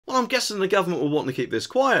I'm guessing the government will want to keep this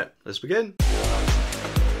quiet. Let's begin.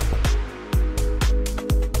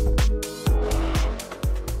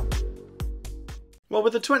 Well,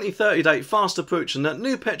 with the 2030 date fast approaching that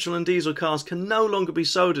new petrol and diesel cars can no longer be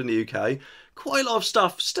sold in the UK, quite a lot of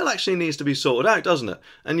stuff still actually needs to be sorted out, doesn't it?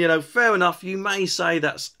 And you know, fair enough, you may say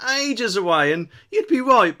that's ages away, and you'd be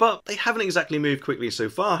right, but they haven't exactly moved quickly so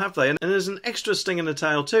far, have they? And there's an extra sting in the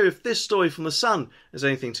tail too if this story from The Sun is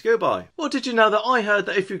anything to go by. Well, did you know that I heard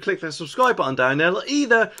that if you click that subscribe button down there, it'll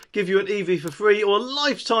either give you an EV for free or a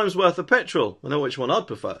lifetime's worth of petrol? I know which one I'd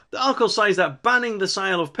prefer. The article says that banning the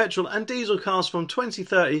sale of petrol and diesel cars from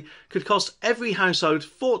 2030 could cost every household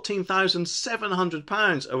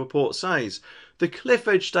 £14,700, a report says. The cliff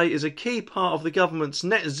edge date is a key part of the government's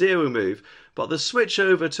net zero move, but the switch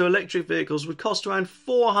over to electric vehicles would cost around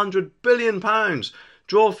 £400 billion,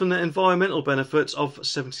 draw from the environmental benefits of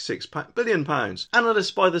 £76 billion. Analysts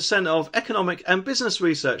by the Centre of Economic and Business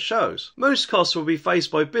Research shows. Most costs will be faced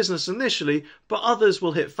by business initially, but others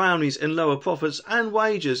will hit families in lower profits and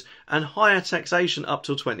wages and higher taxation up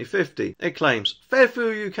till 2050, it claims.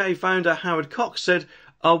 Fairfield UK founder Howard Cox said,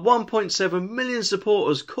 "Our 1.7 million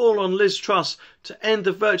supporters call on Liz Truss to end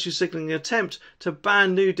the virtue signalling attempt to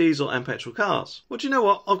ban new diesel and petrol cars." Well, do you know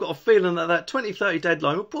what? I've got a feeling that that 2030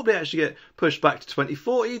 deadline will probably actually get pushed back to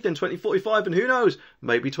 2040, then 2045, and who knows,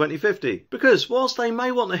 maybe 2050. Because whilst they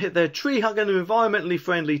may want to hit their tree-hugging and environmentally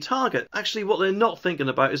friendly target, actually what they're not thinking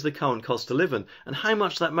about is the current cost of living and how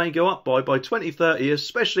much that may go up by 2030,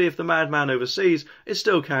 especially if the madman overseas is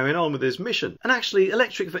still carrying on with his mission. And actually,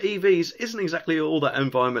 electric for EVs isn't exactly all that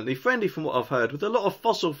environmentally friendly from what I've heard, with a lot of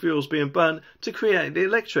fossil fuels being burnt to create the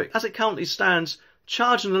electric. As it currently stands,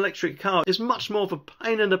 charging an electric car is much more of a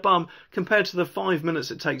pain in the bum compared to the 5 minutes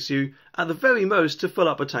it takes you at the very most to fill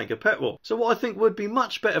up a tank of petrol. So what I think would be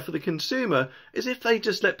much better for the consumer is if they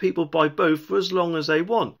just let people buy both for as long as they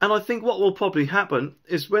want. And I think what will probably happen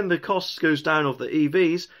is when the cost goes down of the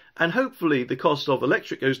EVs, and hopefully the cost of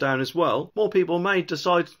electric goes down as well, more people may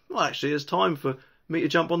decide, well, actually it's time for me to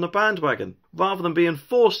jump on the bandwagon, rather than being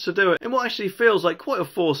forced to do it in what actually feels like quite a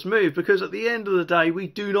forced move, because at the end of the day we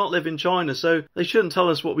do not live in China, so they shouldn't tell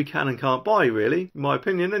us what we can and can't buy, really, in my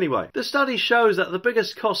opinion anyway. The study shows that the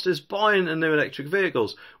biggest cost is buying a new electric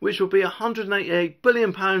vehicles, which will be £188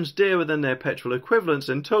 billion dearer than their petrol equivalents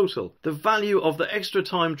in total. The value of the extra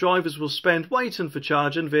time drivers will spend waiting for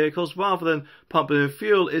charging vehicles rather than pumping in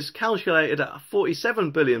fuel is calculated at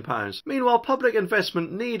 £47 billion. Meanwhile, public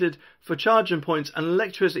investment needed for charging points and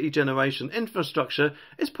electricity generation infrastructure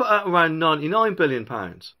is put at around £99 billion.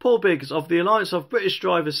 Paul Biggs of the Alliance of British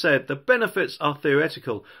Drivers said the benefits are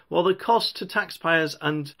theoretical, while the costs to taxpayers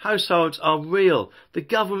and households are real. The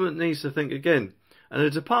government needs to think again. And the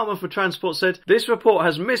Department for Transport said, "This report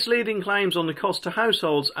has misleading claims on the cost to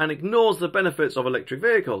households and ignores the benefits of electric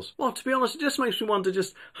vehicles." Well, to be honest, it just makes me wonder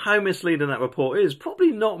just how misleading that report is.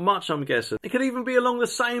 Probably not much, I'm guessing. It could even be along the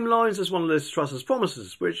same lines as one of Liz Truss's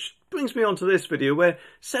promises, which brings me on to this video where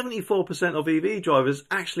 74% of EV drivers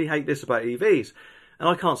actually hate this about EVs. And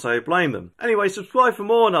I can't say I blame them. Anyway, subscribe for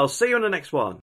more and I'll see you in the next one.